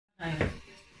Yeah,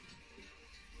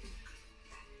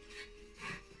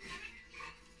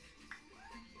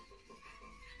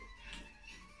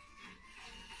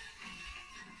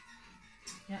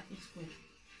 it's good.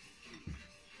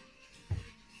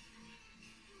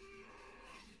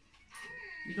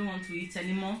 You don't want to eat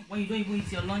anymore when you don't even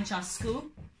eat your lunch at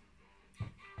school?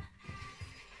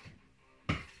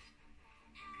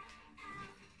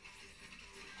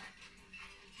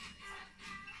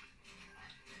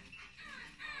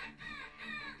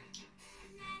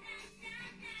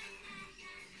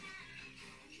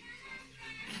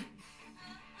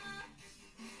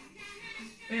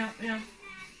 Yeah.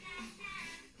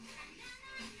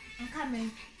 I'm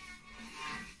coming.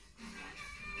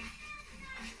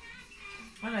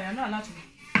 Well, you're not allowed to be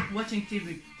watching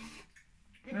TV.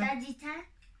 The daddy time?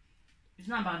 It's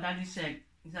not about daddy said.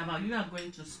 It's about you are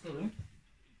going to school.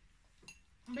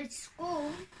 But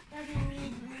school doesn't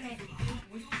mean like.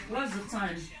 What's the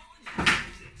time?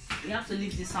 You have to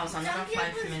leave this house another 5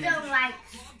 minutes. Some people don't like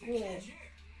school.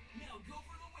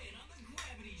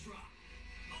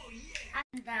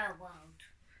 And the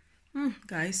world.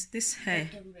 Guys, this hair.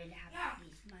 Don't really have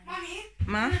these money. Mommy,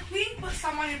 Ma? when the Queen puts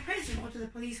someone in prison, or do the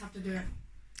police have to do it?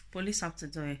 Police have to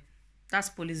do it. That's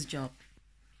police job.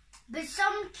 But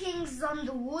some kings on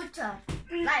the water,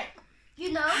 like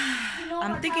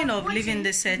I'm what thinking I of was leaving watching?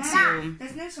 this hair Mom, till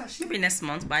there's no such thing. maybe next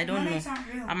month, but I don't know. Mermaids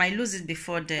aren't real. I might lose it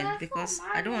before then But because for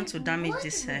I don't want to mermaids, damage what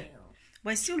this is hair. real?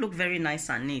 But it still look very nice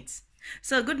and neat.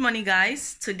 So good morning,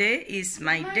 guys. Today is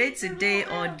my day today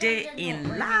or day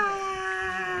in life.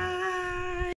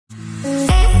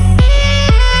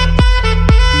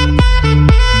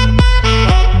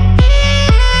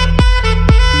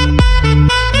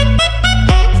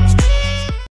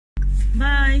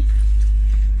 Bye.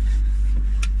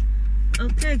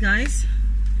 Okay, guys.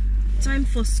 Time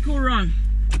for school run.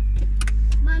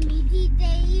 Mommy, did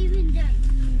they even don't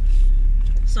you?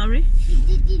 Sorry? She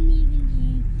didn't even hear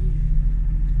you.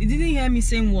 You didn't hear me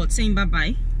saying what? Saying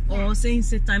bye-bye? Or saying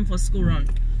say time for school run?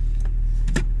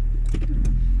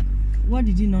 What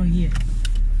did you not hear?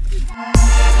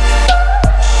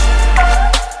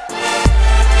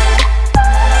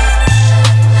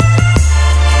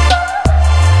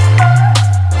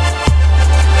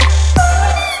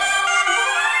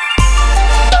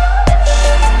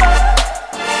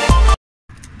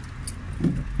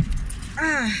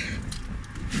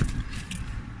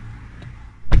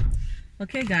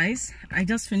 Okay guys, I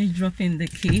just finished dropping the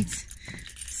kids.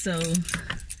 So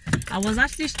I was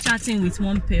actually chatting with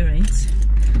one parent.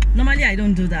 Normally I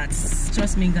don't do that,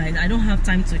 trust me guys, I don't have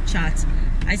time to chat.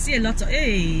 I see a lot of,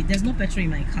 hey, there's no petrol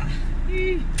in my car.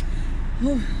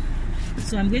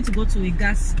 So I'm going to go to a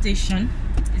gas station.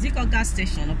 Is it called gas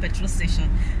station or petrol station?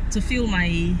 To fill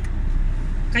my,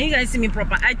 can you guys see me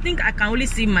proper? I think I can only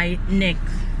see my neck.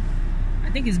 I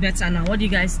think it's better now. What do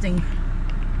you guys think?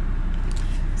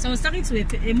 So I was talking to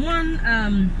a one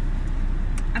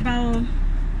about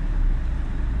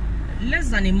less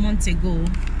than a month ago.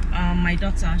 My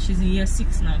daughter, she's in year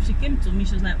 6 now. She came to me.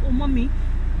 She was like, "Oh, mommy,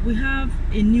 we have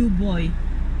a new boy.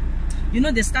 You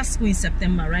know they start school in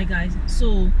September, right, guys?"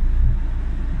 So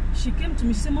she came to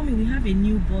me. She said, "Mommy, we have a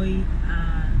new boy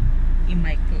in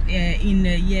my in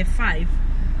year 5.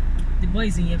 The boy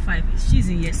is in year 5. She's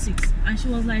in year 6." And she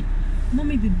was like,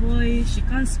 "Mommy, the boy, she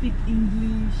can't speak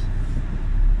English."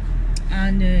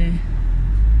 And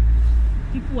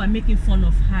people were making fun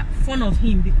of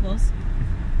him because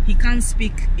he can't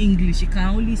speak English. He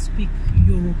can only speak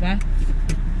Yoruba.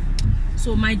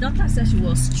 So my daughter said she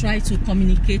was trying to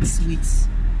communicate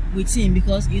with him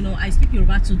because, you know, I speak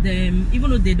Yoruba to them, even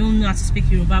though they don't know how to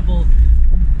speak Yoruba, but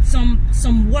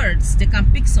some words, they can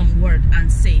pick some word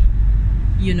and say,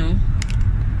 you know.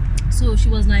 So she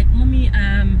was like, "Mommy,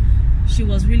 she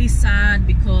was really sad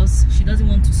because she doesn't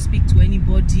want to speak to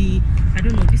anybody." I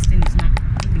don't know, this thing is not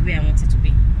the way I want it to be.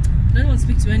 She doesn't want to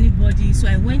speak to anybody. So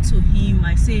I went to him.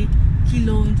 I say,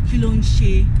 Kilon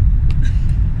she.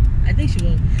 I think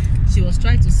she was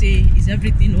trying to say, "Is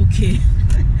everything okay?"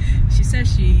 She said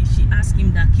she asked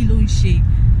him that Kilon she.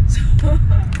 So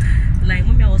like,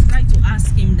 "Mommy, I was trying to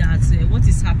ask him that what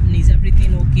is happening, is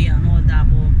everything okay and all that."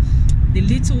 But the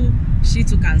little she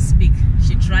too can speak,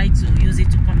 she tried to use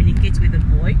it to communicate with the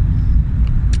boy.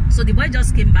 So the boy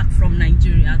just came back from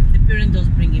Nigeria. The parent just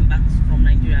bring him back from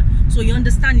Nigeria. So he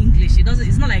understands English.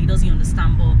 It's not like he doesn't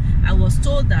understand, but I was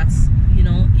told that, you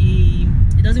know, he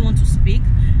doesn't want to speak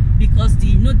because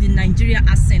the Nigeria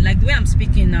accent, like the way I'm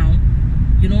speaking now,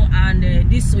 you know, and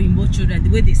these Oyinbo children, the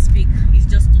way they speak is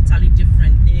just totally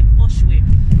different in a posh way.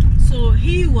 So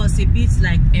he was a bit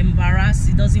like embarrassed.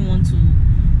 He doesn't want to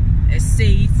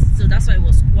say it, so that's why it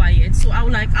was quiet. So I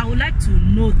would like to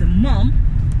know the mom.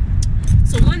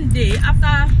 So one day,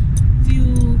 after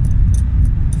few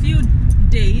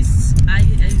days,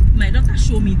 my daughter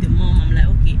showed me the mom. I'm like,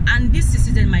 okay. And this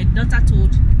incident, my daughter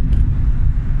told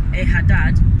her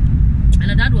dad, and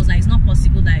her dad was like, it's not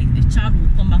possible that a child will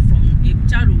come back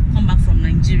from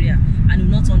Nigeria and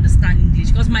will not understand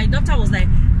English. Because my daughter was like,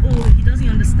 oh, he doesn't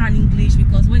understand English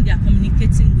because when they are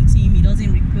communicating with him, he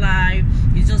doesn't reply.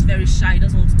 He's just very shy. He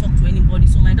doesn't want to talk to anybody.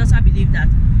 So my daughter believed that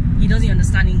he doesn't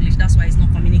understand English. That's why he's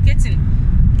not communicating.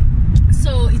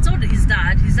 So he told his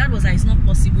dad. His dad was like, it's not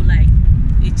possible. Like,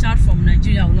 a child from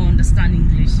Nigeria will not understand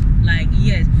English. Like,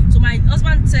 yes. So my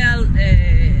husband tell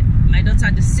my daughter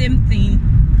the same thing,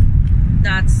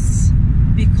 that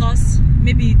because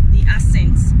maybe the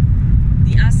accent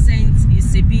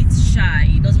is a bit shy,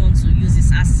 he doesn't want to use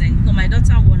his accent. Because my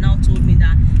daughter now told me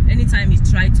that anytime he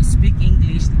tried to speak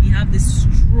English, he have this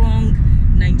strong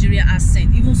Nigeria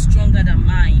accent, even stronger than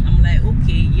mine. I'm like,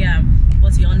 okay, yeah,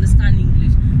 but he understand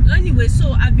English. Anyway,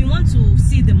 so I've been wanting to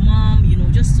see the mom, you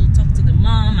know, just to talk to the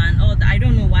mom and all that. I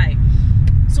don't know why.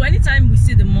 So anytime we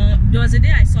see the mom, there was a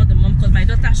day I saw the mom because my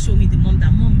daughter showed me the mom.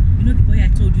 That mom, you know the boy I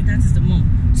told you, that is the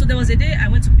mom. So there was a day I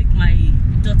went to pick my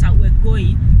daughter. We're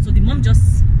going. So the mom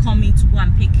just coming to go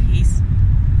and pick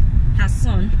her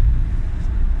son.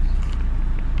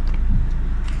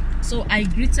 So I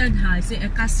greeted her. I said,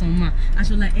 Eka Soma. And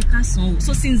she was like, Eka Son.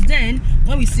 So since then,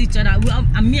 when we see each other,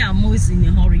 I'm always in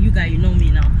a hurry. You guys, you know me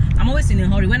now. I'm always in a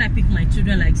hurry. When I pick my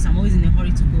children like this, I'm always in a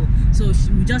hurry to go. So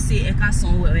we just say Eka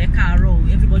Son or Eka Ro.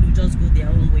 Everybody will just go their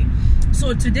own way.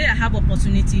 So today I have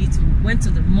opportunity to went to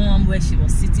the mom where she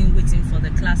was sitting waiting for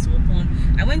the class to open.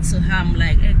 I went to her. I'm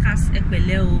like, Eka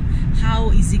Ekbeleo,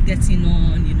 how is it getting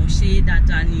on? You know, she that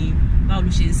Danny.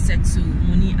 She said to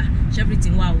money,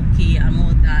 everything was okay and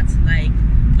all that. Like,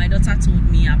 my daughter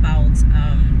told me about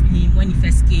him when he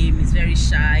first came. He's very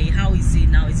shy. How is he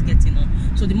now? He's getting on.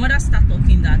 So the mother started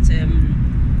talking that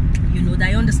you know, that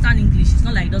he understand English. It's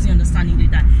not like he doesn't understand English.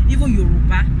 That even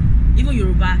Yoruba,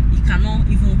 he cannot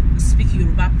even speak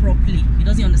Yoruba properly. He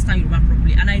doesn't understand Yoruba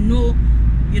properly. And I know,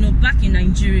 you know, back in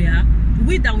Nigeria,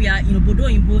 we are in Obodo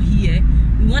Imbo here,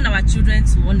 we want our children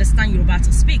to understand Yoruba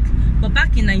to speak. But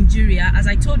back in Nigeria, as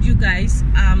I told you guys,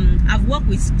 I've worked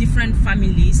with different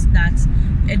families that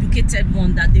educated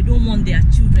one that they don't want their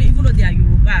children, even though they are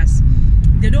Yorubas,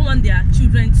 they don't want their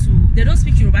children they don't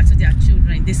speak Yoruba to their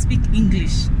children, they speak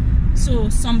English. So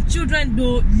some children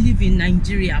don't live in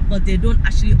Nigeria, but they don't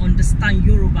actually understand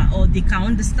Yoruba, or they can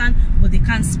understand, but they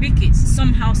can't speak it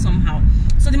somehow.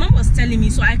 So the mom was telling me,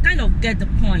 so I kind of get the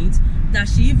point that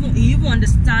he even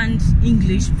understands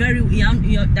English very well,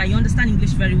 that he understand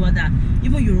English very well, that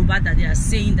even Yoruba that they are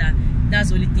saying that that's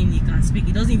the only thing he can speak.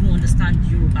 He doesn't even understand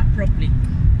Yoruba properly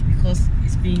because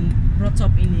it's been brought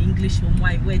up in the English home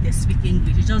where they speak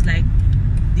English. It's just like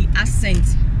the accent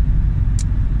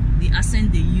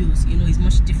they use, you know, is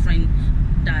much different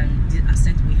than the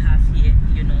accent we have here,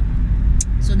 you know.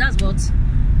 So that's what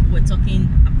we're talking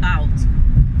about.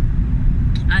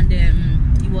 And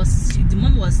the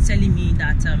mom was telling me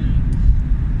that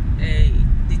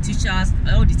the teachers,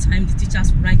 all the time the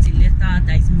teachers write a letter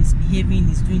that is misbehaving,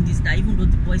 is doing this, that even though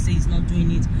the boy says he's not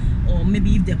doing it, or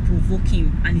maybe if they provoke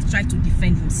him and he tries to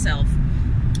defend himself,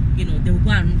 you know, they will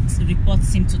go and report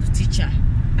him to the teacher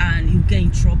and he'll get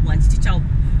in trouble, and the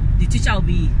teacher will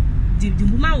be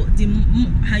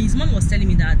his mom was telling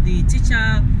me that the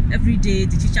teacher, every day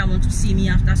the teacher wants to see me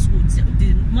after school.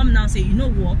 The mom now say, you know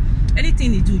what,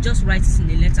 anything he do, just write it in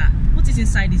a letter, put it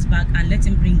inside his bag and let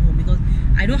him bring home, because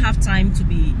I don't have time to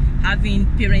be having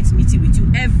parents meeting with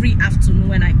you every afternoon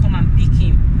when I come and pick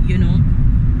him, you know.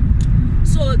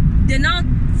 So they now,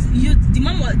 the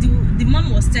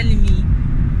mom was telling me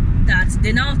that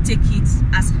they now take it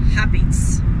as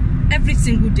habits. Every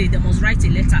single day they must write a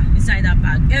letter inside that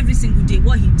bag. Every single day,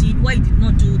 what he did, what he did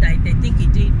not do that they think he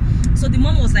did. So the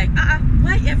mom was like,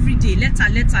 why every day letter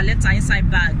inside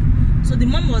bag? So the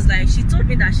mom was like, she told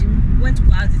me that she went to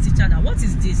ask the teacher that, what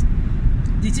is this?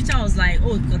 The teacher was like,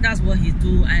 oh, because that's what he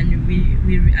do, and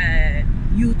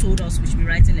you told us we should be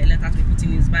writing a letter to be put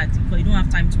in his bag because you don't have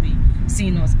time to be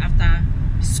seeing us after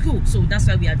school. So that's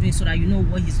why we are doing, so that you know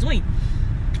what he's doing.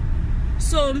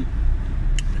 So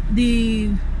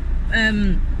the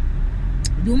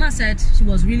woman said she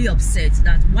was really upset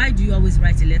that, why do you always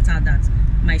write a letter that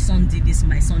my son did this,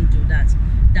 my son do that?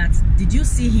 That did you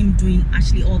see him doing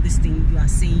actually all these things you are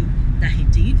saying that he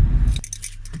did?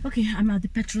 Okay, I'm at the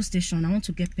petrol station. I want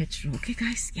to get petrol. Okay,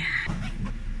 guys? Yeah.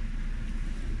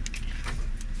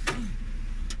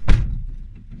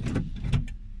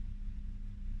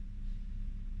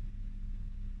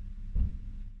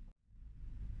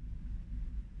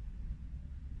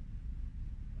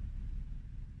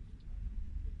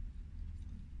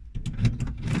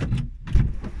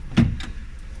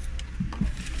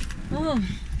 Oh,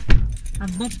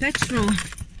 I've got petrol.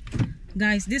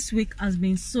 Guys, this week has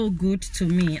been so good to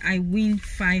me. I win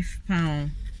 £5.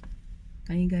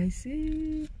 Can you guys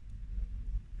see?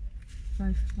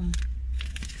 £5.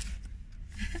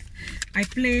 I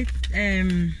played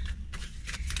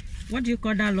what do you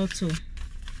call that lotto?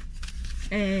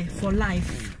 For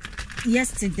life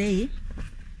yesterday,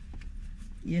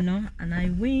 you know, and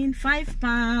I win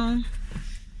 £5.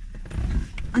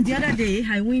 And the other day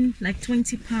I win like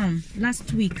 £20.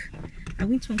 Last week I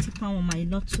win £20 on my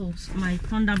lotto, my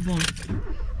Thunderball.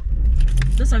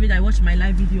 Those of you that watch my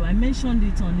live video, I mentioned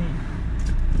it on it.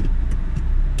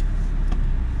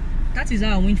 That is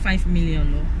how I win £5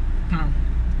 million pound,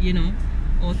 you know,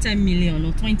 or 10 million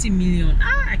or 20 million.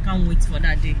 I can't wait for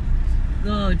that day.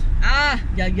 God,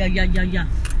 yeah.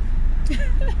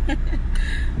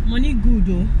 Money good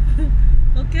though.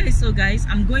 Okay, so guys,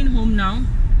 I'm going home now,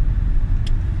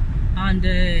 and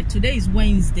today is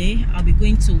Wednesday. I'll be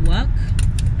going to work,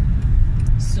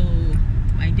 so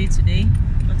my day today.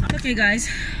 Okay guys,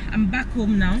 I'm back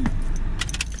home now.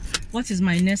 What is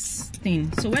my next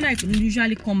thing? So when I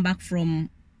usually come back from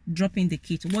dropping the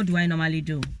kit, what do I normally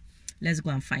do? Let's go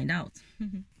and find out.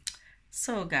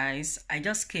 So guys, I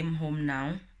just came home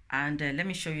now, and let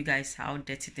me show you guys how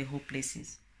dirty the whole place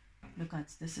is. Look at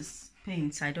this, is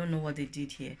paint. I don't know what they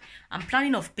did here. I'm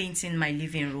planning of painting my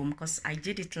living room because I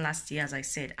did it last year, as I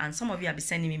said, and some of you have been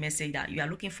sending me message that you are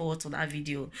looking forward to that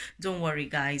video. Don't worry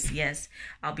guys, yes,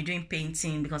 I'll be doing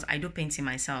painting because I do painting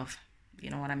myself. You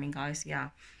know what I mean, guys? Yeah.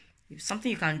 If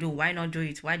something you can do, why not do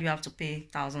it? Why do you have to pay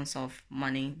thousands of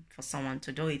money for someone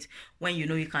to do it when you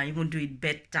know you can even do it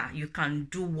better? You can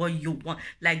do what you want.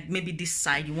 Like maybe this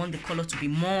side, you want the color to be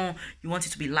more, you want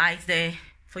it to be light there.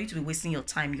 For you to be wasting your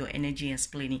time, your energy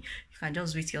explaining, you can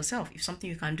just do it yourself. If something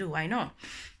you can do, why not?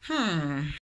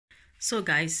 So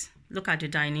guys, look at the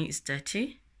dining, it's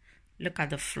dirty. Look at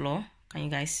the floor. Can you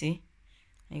guys see?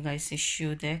 Can you guys see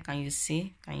shoe there? Can you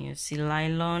see? Can you see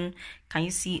nylon? Can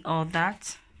you see all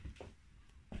that?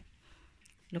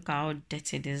 Look how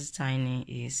dirty this dining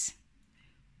is.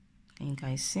 Can you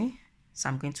guys see? So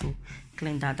I'm going to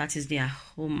clean that. That is their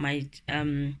home, my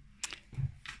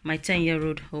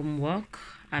 10-year-old homework.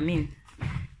 I mean,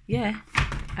 yeah,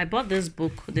 I bought this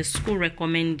book. The school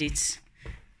recommended it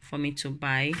for me to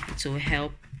buy to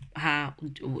help her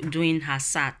doing her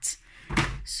SAT.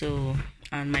 So,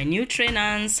 and my new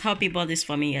trainers, Happy bought this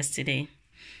for me yesterday.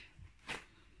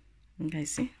 You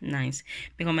guys see? Nice.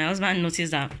 Because my husband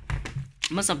noticed that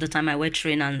most of the time I wear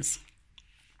trainers,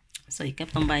 so he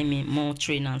kept on buying me more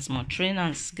trainers.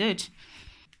 Good.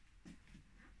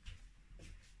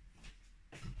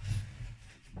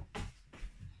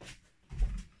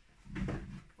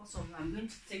 Also, I'm going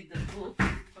to take the book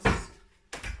because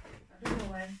I don't know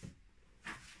why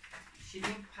she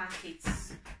didn't pack it.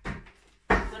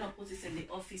 I'm gonna put it in the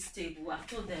office table. I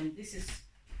told them this is,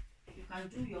 you can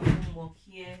do your homework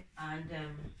here, and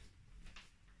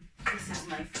this is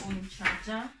my phone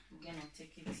charger. I'm gonna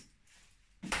take it.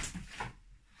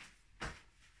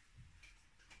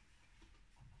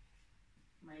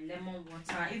 My lemon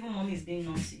water. Even mommy is being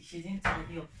naughty. She didn't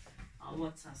tidy up our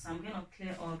water, so I'm gonna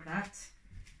clear all that.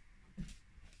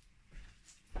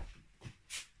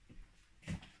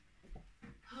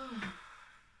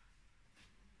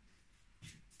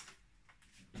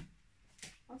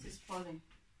 What is falling?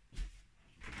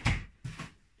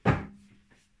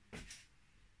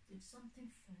 Did something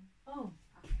fall? Oh,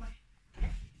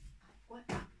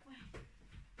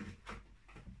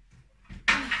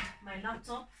 my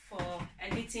laptop for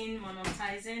editing,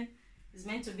 monetizing is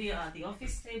meant to be at the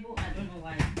office table. I don't know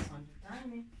why it's on the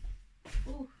dining.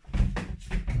 Oh,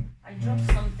 I dropped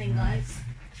something, guys.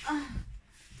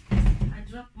 I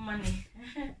dropped money.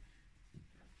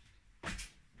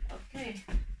 Okay.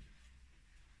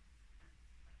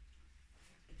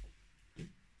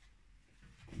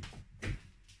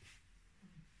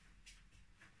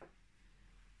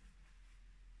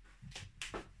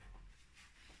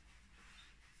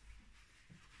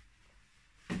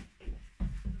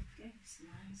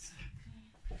 Nice.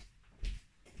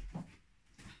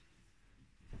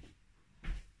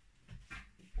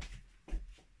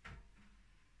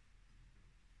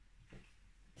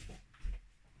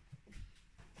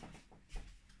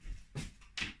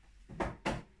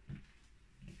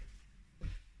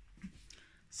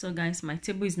 So guys, my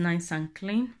table is nice and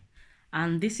clean,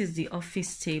 and this is the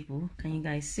office table. Can you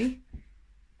guys see?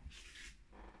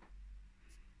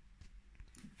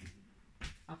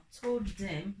 I've told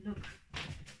them, look,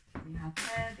 they have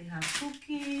hair, they have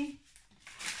cookie.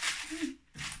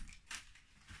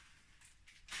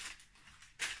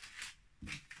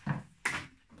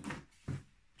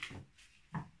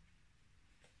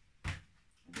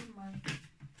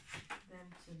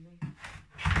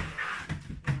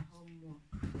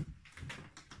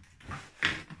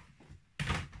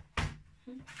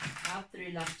 have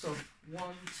 3 laptops. 1,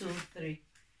 2, 3.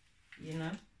 You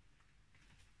know,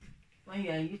 when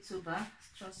you're a YouTuber,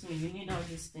 trust me, you need all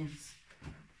these things.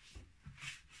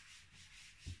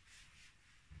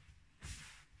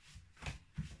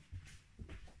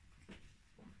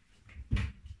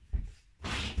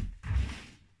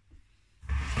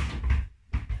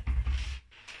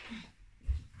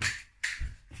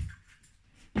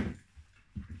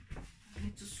 I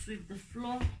need to sweep the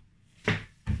floor.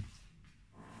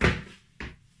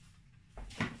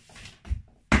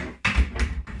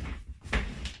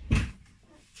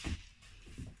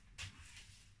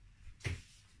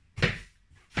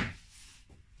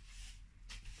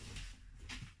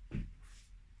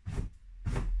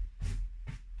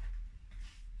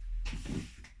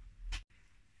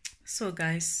 So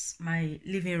guys, my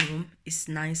living room is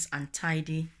nice and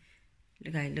tidy.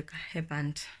 Look,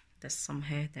 hairband. There's some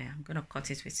hair there. I'm gonna cut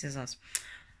it with scissors.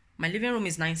 My living room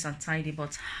is nice and tidy,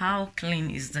 but how clean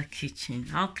is the kitchen?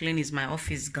 How clean is my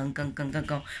office? Gang.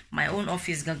 My own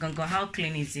office, gang. How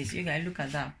clean is it? You guys look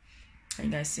at that. Can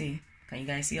you guys see? Can you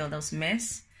guys see all those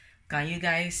mess? Can you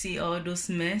guys see all those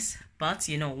mess? But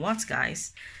you know what,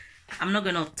 guys? I'm not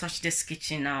gonna touch this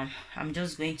kitchen now. I'm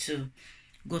just going to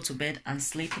go to bed and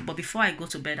sleep. But before I go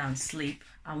to bed and sleep,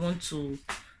 I want to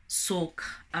soak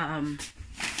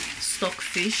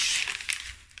stockfish.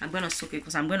 I'm gonna soak it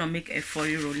because I'm gonna make a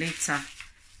foriro later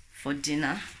for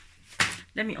dinner.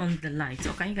 Let me on the light.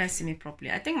 Oh, can you guys see me properly?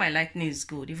 I think my lighting is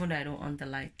good, even though I don't on the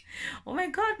light. Oh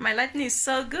my god, my lighting is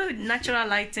so good. Natural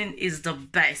lighting is the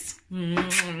best.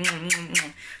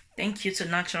 Thank you to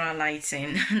natural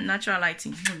lighting. Natural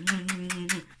lighting.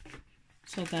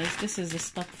 So guys, this is the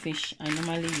stockfish I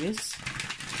normally use.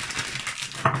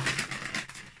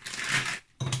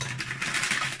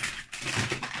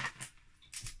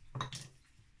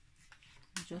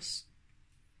 Just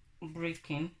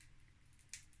breaking.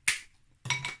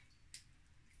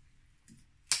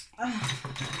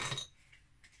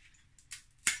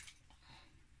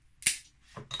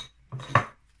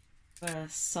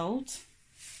 Salt.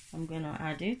 I'm gonna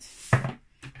add it,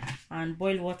 and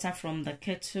boil water from the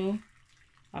kettle.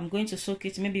 I'm going to soak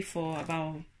it maybe for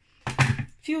about a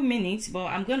few minutes, but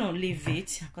I'm going to leave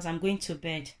it because I'm going to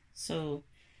bed. So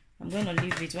I'm going to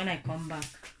leave it. When I come back,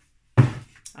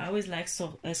 I always like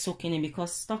soaking it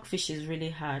because stockfish is really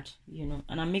hard, you know,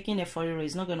 and I'm making a foriro.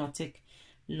 It's not going to take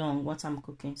long what I'm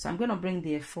cooking. So I'm going to bring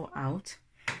the F4 out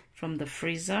from the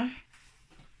freezer.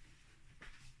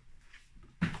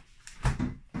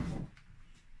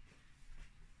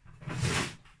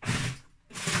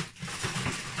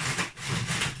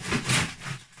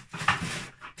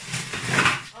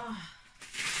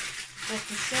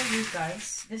 To show you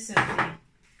guys, this is the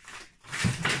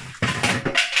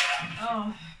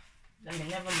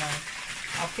never mind,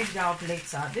 I'll pick that up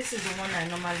later. This is the one I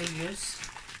normally use.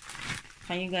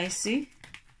 Can you guys see?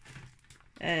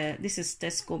 This is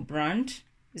Tesco brand.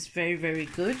 It's very, very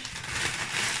good.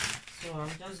 So I'm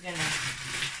just gonna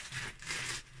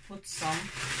put some.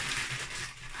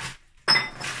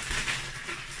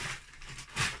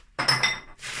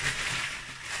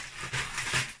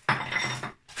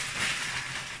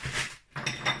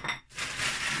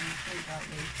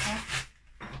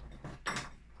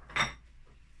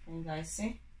 You guys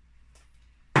see,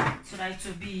 so that it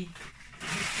will be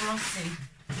defrosting.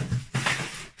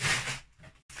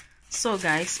 So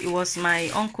guys, it was my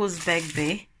uncle's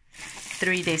birthday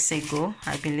 3 days ago,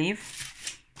 I believe,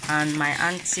 and my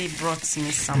auntie brought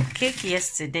me some cake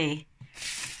yesterday.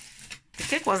 The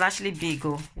cake was actually big.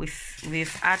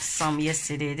 We've had some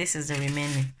yesterday. This is the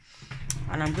remaining,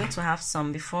 and I'm going to have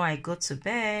some before I go to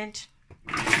bed.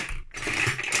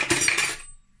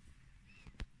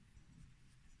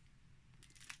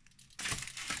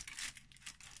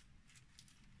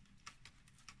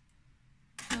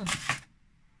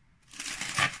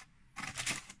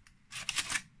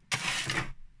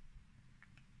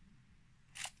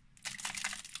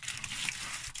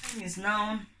 Is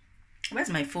now, where's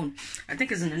my phone? I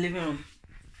think it's in the living room.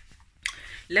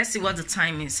 Let's see what the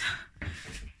time is.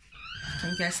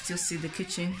 Can you guys still see the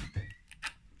kitchen?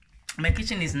 My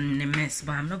kitchen is in a mess,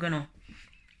 but I'm not gonna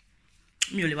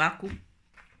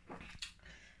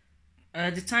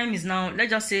the time is now,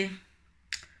 let's just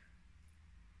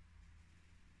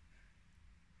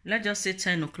say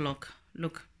 10 o'clock.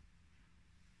 Look,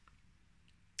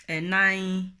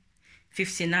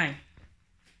 9:59.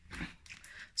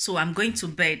 So I'm going to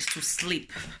bed to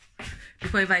sleep,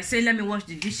 because if I say let me wash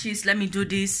the dishes, let me do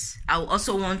this, I will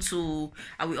also want to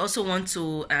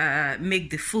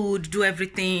make the food, do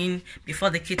everything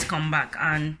before the kids come back,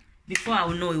 and before I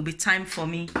will know, it will be time for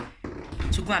me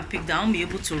to go and pick them. I won't be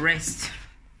able to rest.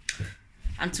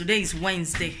 and today is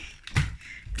Wednesday.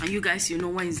 And you guys, you know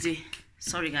Wednesday.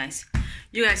 Sorry guys.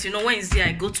 You guys, you know Wednesday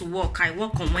I go to work. I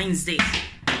work on Wednesday.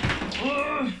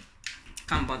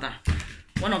 Can't bother.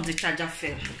 One of the charger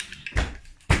fell.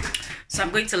 So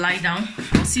I'm going to lie down.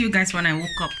 I'll see you guys when I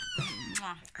woke up.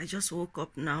 I just woke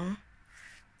up now.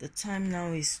 The time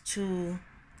now is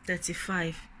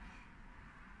 2:35.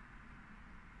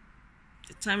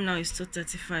 The time now is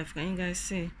 2:35. Can you guys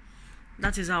see?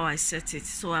 That is how I set it.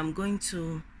 So I'm going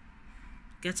to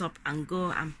get up and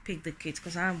go and pick the kids,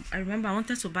 because I remember I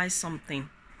wanted to buy something.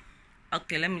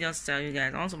 Okay, let me just tell you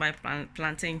guys, I want to buy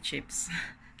plantain chips.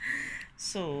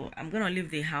 So I'm gonna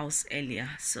leave the house earlier,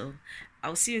 so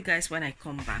I'll see you guys when I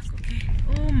come back. Okay.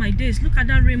 Oh my days, look at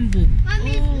that rainbow.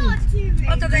 Mommy, it's not too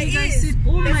rainbow. Oh, there is.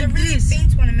 Oh there's my a really days.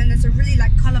 faint one and then there's a really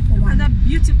like colourful Look one. at that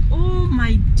beautiful. Oh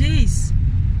my days.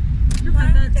 Look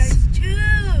at that. There's two.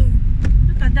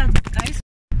 Look at that, guys.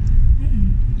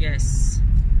 Yes.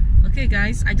 Okay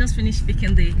guys, I just finished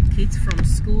picking the kids from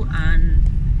school and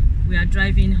we are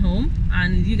driving home,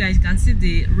 and you guys can see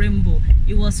the rainbow.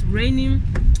 It was raining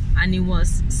and it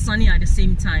was sunny at the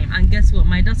same time, and guess what,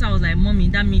 my daughter was like, mommy,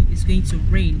 that means it's going to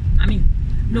rain. I mean,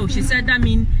 no, she said that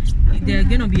means there's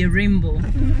gonna be a rainbow,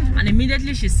 and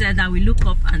immediately she said that. We look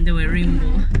up and there were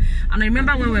rainbow. And I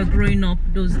remember when we were growing up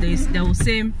those days, they will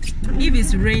say if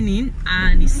it's raining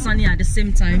and it's sunny at the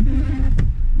same time,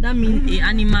 that means an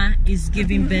animal is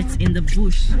giving birth in the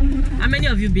bush. How many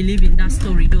of you believe in that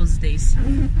story those days?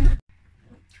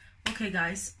 Okay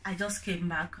guys, I just came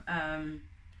back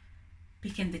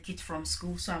picking the kids from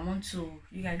school. So I want to,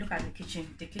 you guys look at the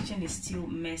kitchen. The kitchen is still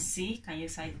messy. Can you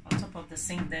see on top of the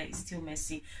sink there is still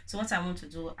messy? So what I want to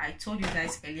do, I told you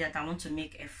guys earlier that I want to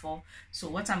make efo. So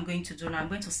what I'm going to do now, I'm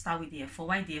going to start with the efo.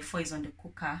 While the efo is on the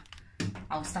cooker,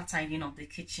 I'll start tidying up the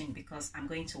kitchen because I'm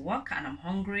going to work and I'm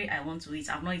hungry. I want to eat.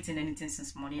 I've not eaten anything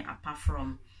since morning apart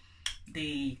from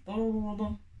the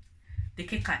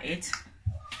cake I ate,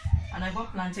 and I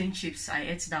bought plantain chips. I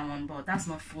ate that one, but that's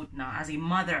not food now. As a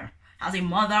mother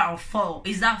of four,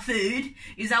 is that food?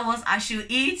 Is that what I should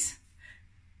eat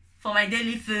for my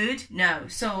daily food? No.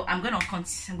 So I'm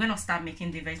gonna start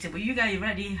making the vegetable. You guys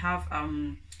already have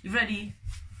you've already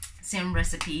same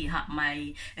recipe,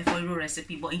 my efo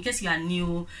recipe, but in case you are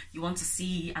new, you want to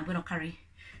see, I'm gonna carry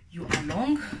you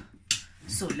along.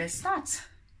 So let's start.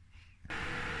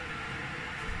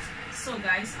 So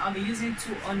guys, I'll be using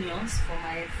 2 onions for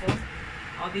my efo.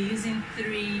 I'll be using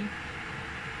 3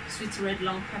 sweet red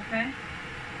long pepper.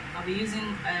 I'll be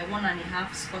using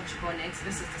 1.5 scotch bonnet.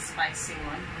 This is the spicy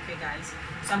one. Okay guys,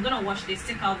 so I'm gonna wash this,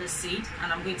 take out the seed,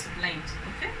 and I'm going to blend.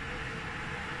 Okay.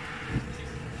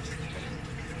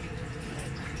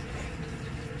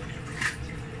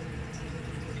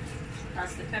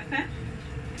 That's the pepper.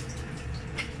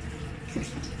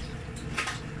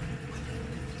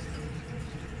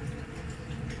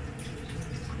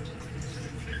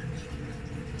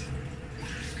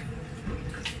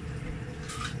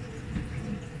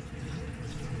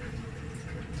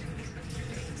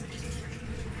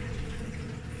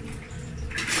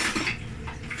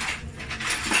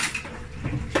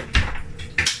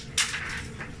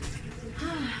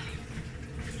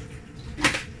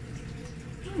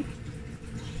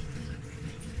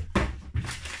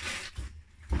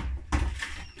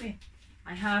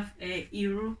 I have a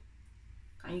Iru.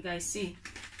 Can you guys see?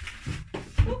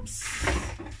 Oops.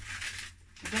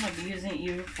 I'm gonna be using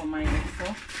Iru for my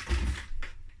efo.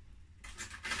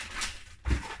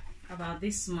 About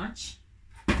this much.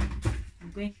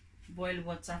 I'm going to boil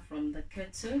water from the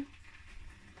kettle.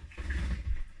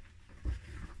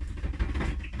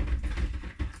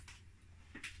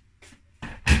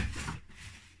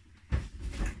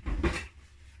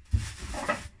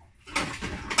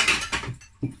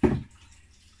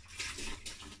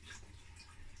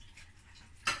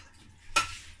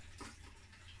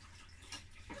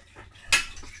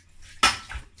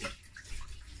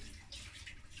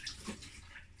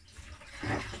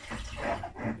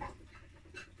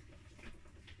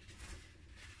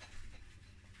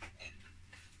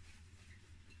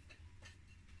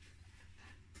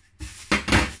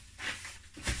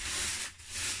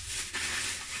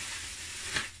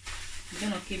 I'm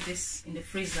gonna keep this in the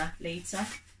freezer later.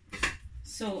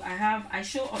 So I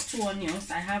show 2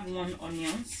 onions. I have 1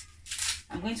 onions.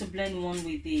 I'm going to blend one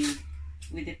with the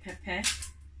pepper,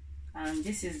 and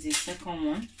this is the second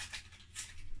one.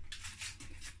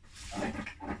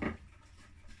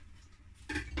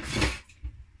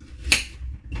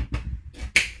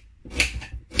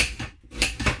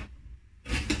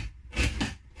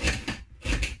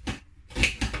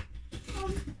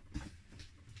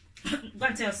 Go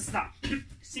and tell your sister.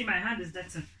 See, my hand is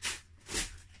dirty.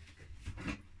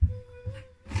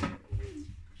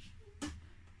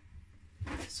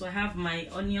 So I have my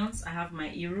onions, I have my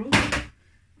iru,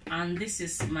 and this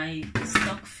is my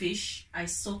stock fish I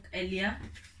soaked earlier.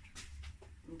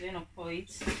 I'm going to pour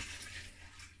it. So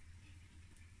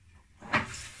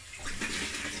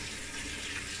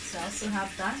I also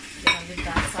have that. I'm going to leave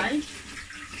that side.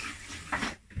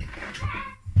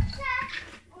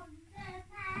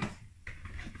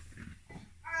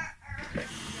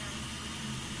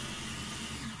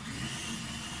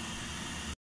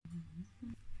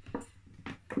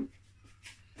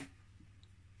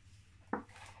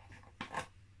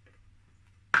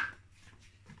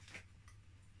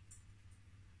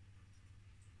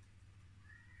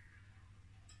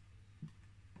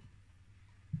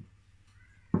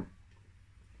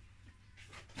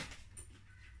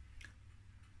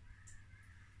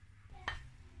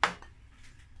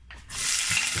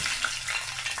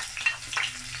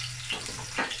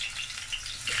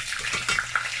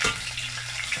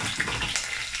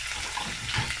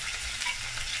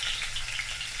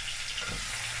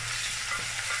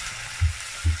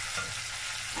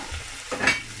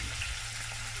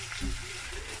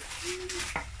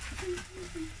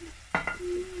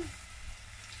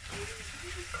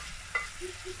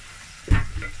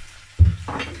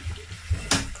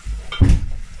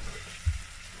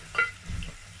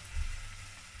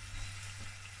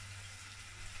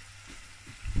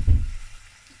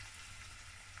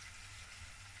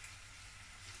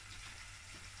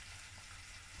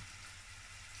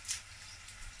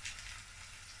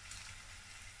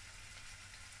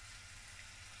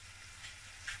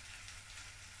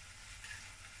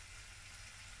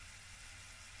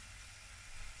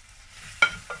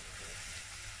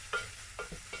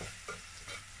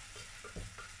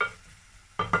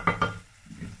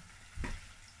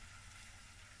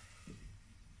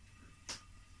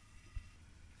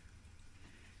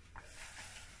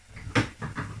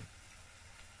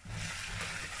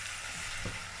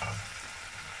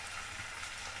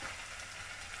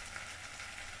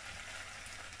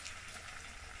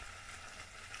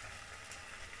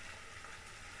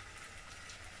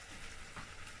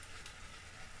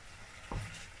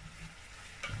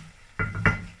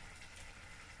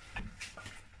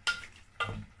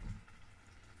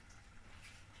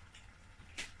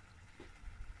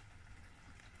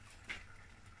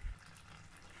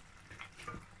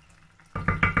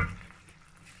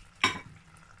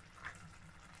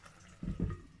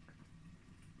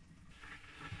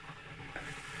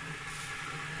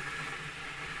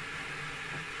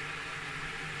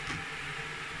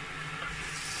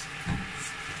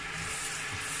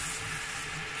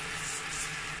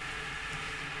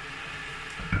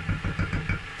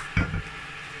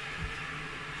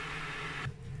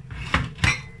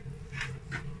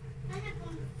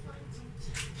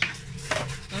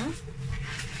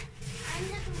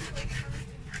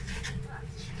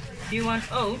 Do you want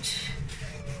oat?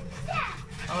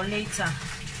 Yeah. Or later?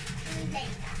 Later.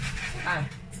 Ah.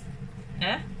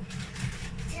 Eh?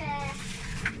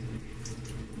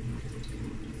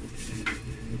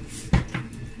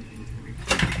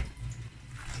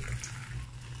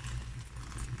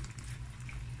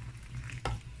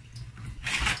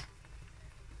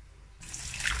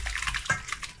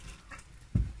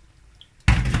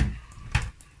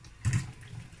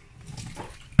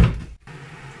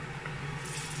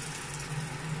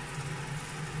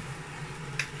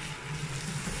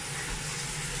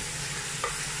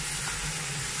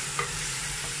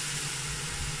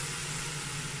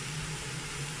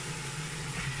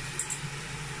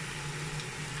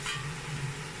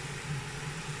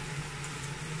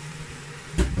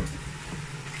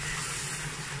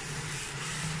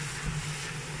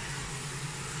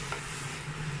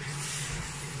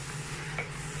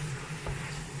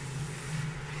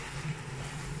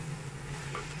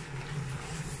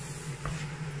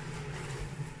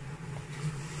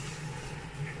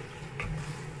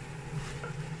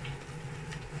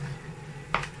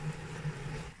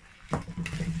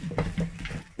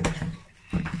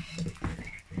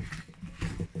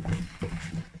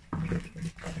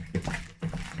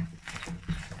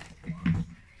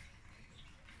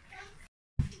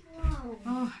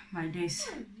 Oh my days.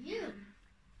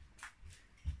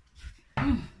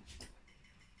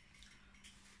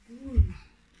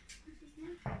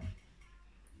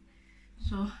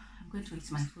 So I'm going to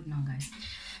eat my food now, guys.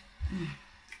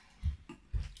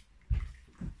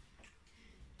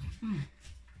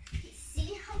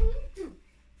 See how you do.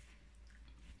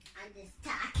 And it's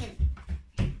talking.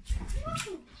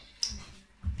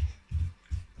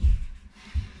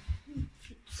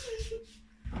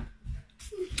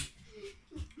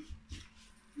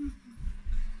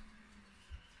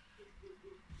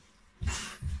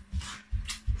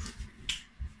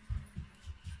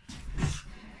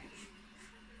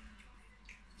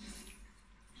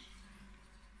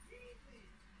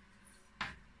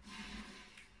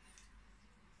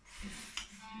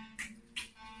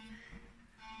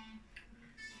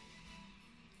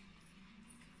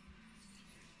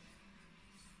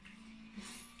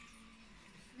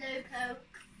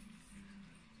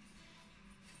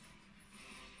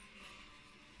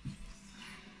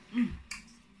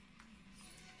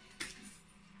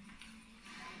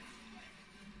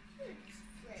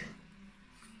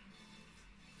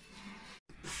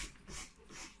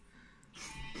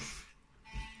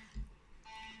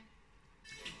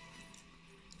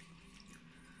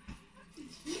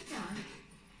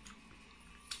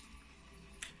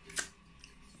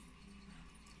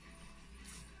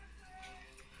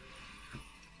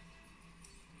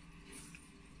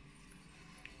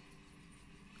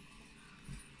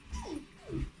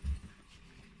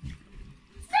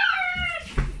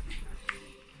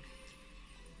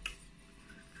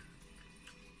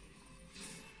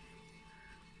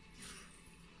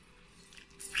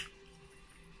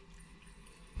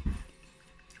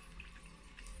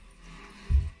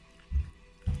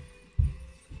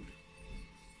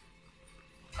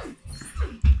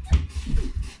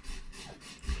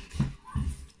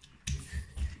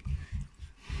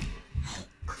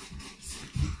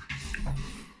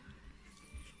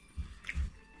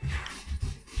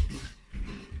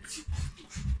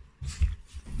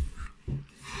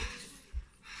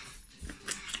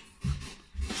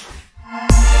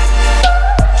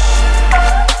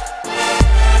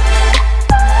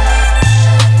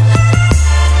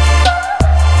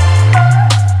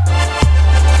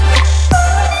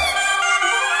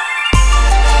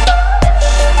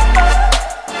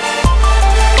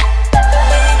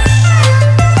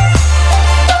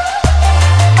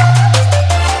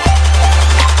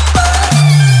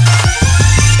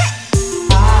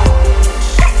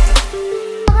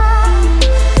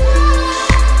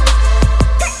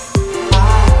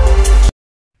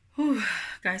 Whew,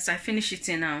 guys, I finished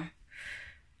eating now.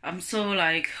 I'm so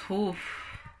like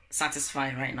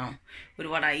satisfied right now with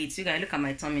what I eat. You guys, look at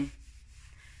my tummy.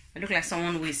 I look like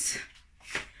someone with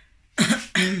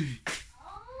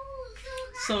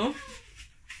so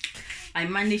I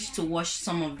managed to wash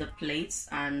some of the plates,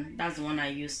 and that's the one I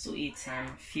used to eat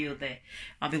and feel there.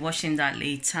 I'll be washing that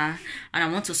later. And I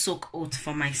want to soak oat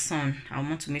for my son. I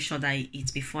want to make sure that he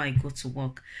eats before I go to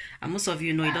work. And most of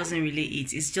you know he doesn't really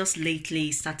eat. It's just lately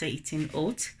he started eating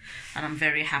oat, and I'm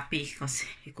very happy because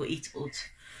he could eat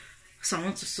oat. So I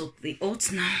want to soak the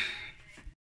oats now.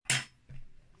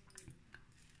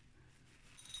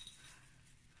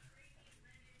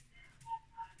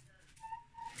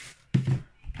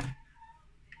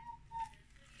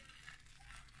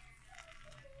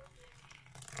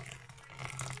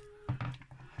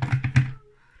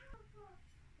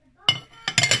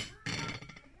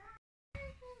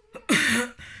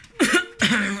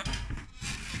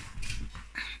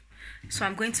 So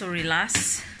I'm going to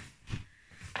relax.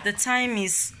 The time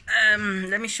is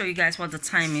let me show you guys what the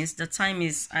time is. The time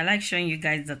is, I like showing you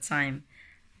guys the time.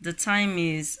 The time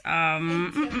is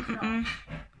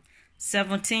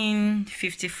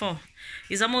 17:54.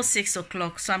 It's almost 6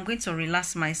 o'clock. So I'm going to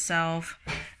relax myself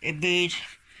a bit.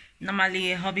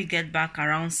 Normally hubby get back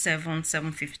around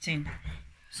 7:15.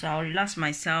 So I'll relax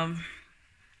myself,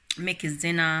 make his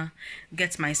dinner,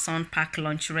 get my son pack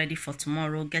lunch ready for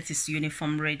tomorrow, get his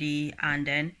uniform ready, and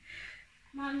then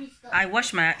I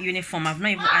wash my uniform. I've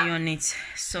not even ironed it,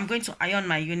 so I'm going to iron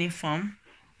my uniform.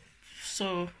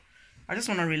 So I just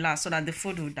want to relax so that the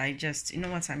food will digest. You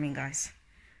know what I mean, guys?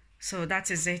 So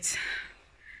that is it.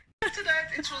 After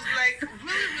that, it was like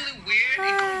really weird.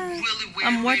 It got really weird.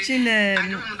 I'm watching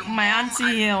my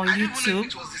auntie here on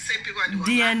YouTube,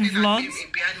 DN Vlogs.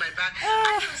 Behind my back.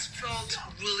 I just felt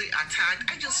really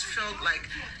attacked. I just felt like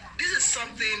this is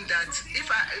something that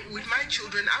with my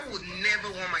children, I would never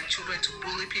want my children to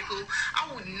bully people. I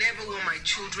would never want my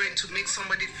children to make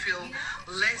somebody feel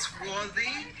less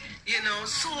worthy, you know.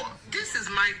 So this is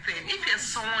my thing. If you're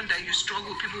someone that you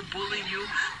struggle, people bullying you,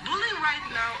 bullying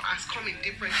right now has come in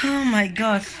different. Oh my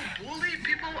God. Bully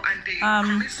people and they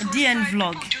DN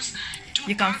Vlog.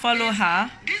 You can follow her.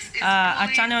 Her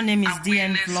channel name is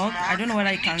DN Vlog. I don't know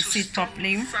whether you can see it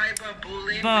properly,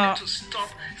 but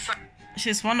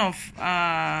she's one of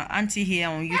auntie here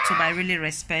on YouTube I really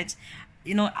respect.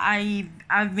 You know,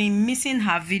 I've been missing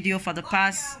her video for the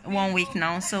past 1 week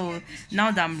now. So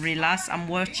now that I'm relaxed, I'm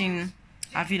watching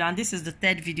her video, and this is the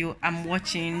third video I'm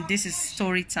watching. This is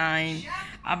story time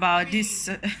about this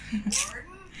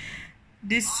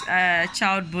this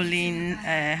child bullying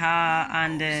her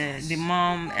and the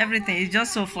mom. Everything is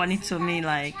just so funny to me.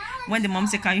 Like when the mom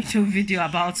say, "Can you do a video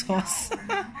about us?"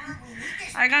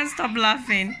 I can't stop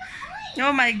laughing.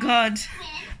 Oh my God,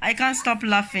 I can't stop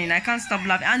laughing.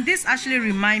 And this actually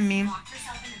remind me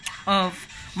of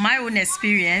my own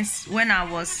experience when I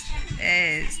was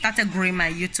started growing my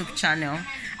YouTube channel,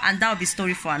 and that'll be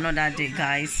story for another day,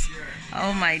 guys.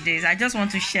 Oh my days, I just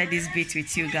want to share this bit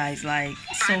with you guys. Like,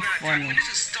 so funny. You need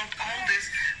to stop all this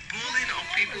bullying of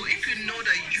people. If you know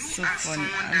that you So are funny.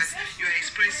 someone that you're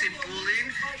experiencing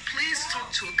bullying, please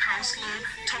talk to a counselor,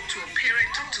 talk to a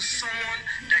parent, talk to someone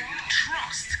that you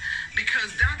trust,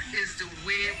 because that is the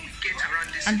way we get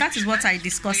around this. And that is what I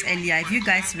discussed earlier, if you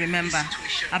guys remember,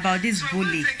 about this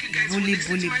bully.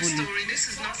 This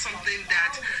is not something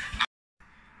that.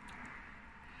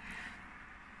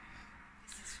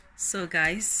 So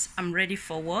guys, I'm ready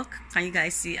for work. Can you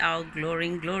guys see how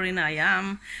glowing I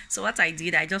am? So what I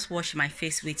did, I just washed my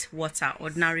face with water,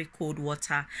 ordinary cold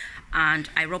water, and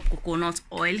I rub coconut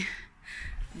oil.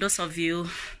 Those of you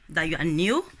that you are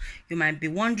new, you might be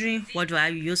wondering, what do I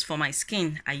use for my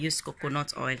skin? I use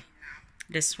coconut oil,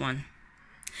 this one.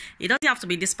 It doesn't have to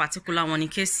be this particular one. In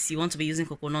case you want to be using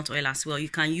coconut oil as well, you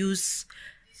can use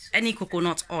any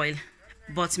coconut oil,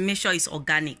 but make sure it's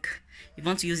organic. If you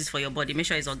want to use it for your body, make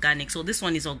sure it's organic. So this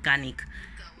one is organic.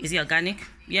 Is it organic?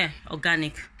 Yeah,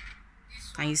 organic.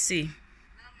 Can you see?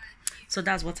 So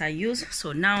that's what I use.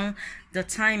 So now the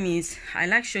time is, I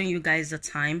like showing you guys the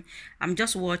time. I'm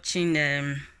just watching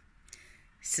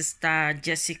Sister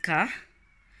Jessica.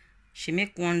 She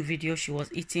make one video. She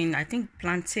was eating, I think,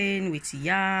 plantain with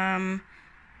yam,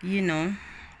 you know.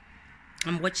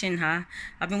 I'm watching her.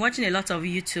 I've been watching a lot of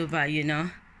YouTuber, you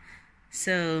know.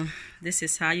 So this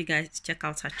is how you guys check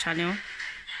out her channel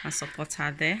and support her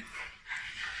there.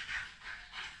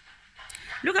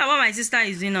 Look at what my sister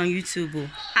is doing on YouTube.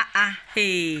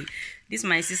 Hey, this is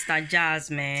my sister Jazz,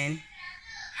 man.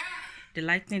 The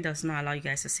lightning does not allow you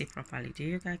guys to see properly.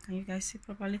 Can you guys see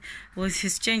properly? Well,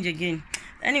 it's changed again.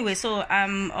 Anyway, so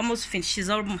I'm almost finished. She's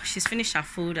finished her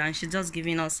food, and she's just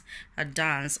giving us a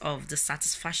dance of the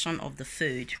satisfaction of the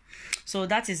food. So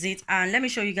that is it. And let me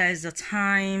show you guys the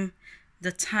time.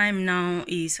 The time now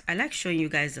is, I like showing you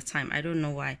guys the time. I don't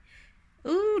know why.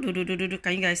 Ooh,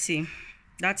 can you guys see?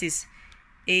 That is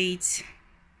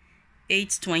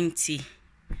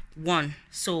 8:21.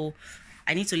 So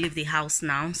I need to leave the house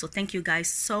now. So thank you guys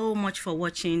so much for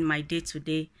watching my day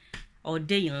today, or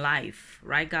day in life,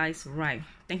 right guys? Right,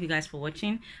 thank you guys for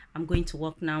watching. I'm going to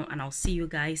work now, and I'll see you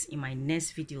guys in my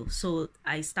next video. So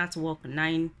I start work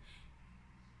 9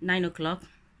 o'clock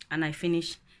and I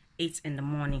finish 8 in the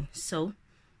morning. So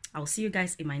I'll see you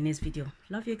guys in my next video.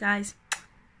 Love you guys.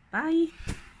 Bye.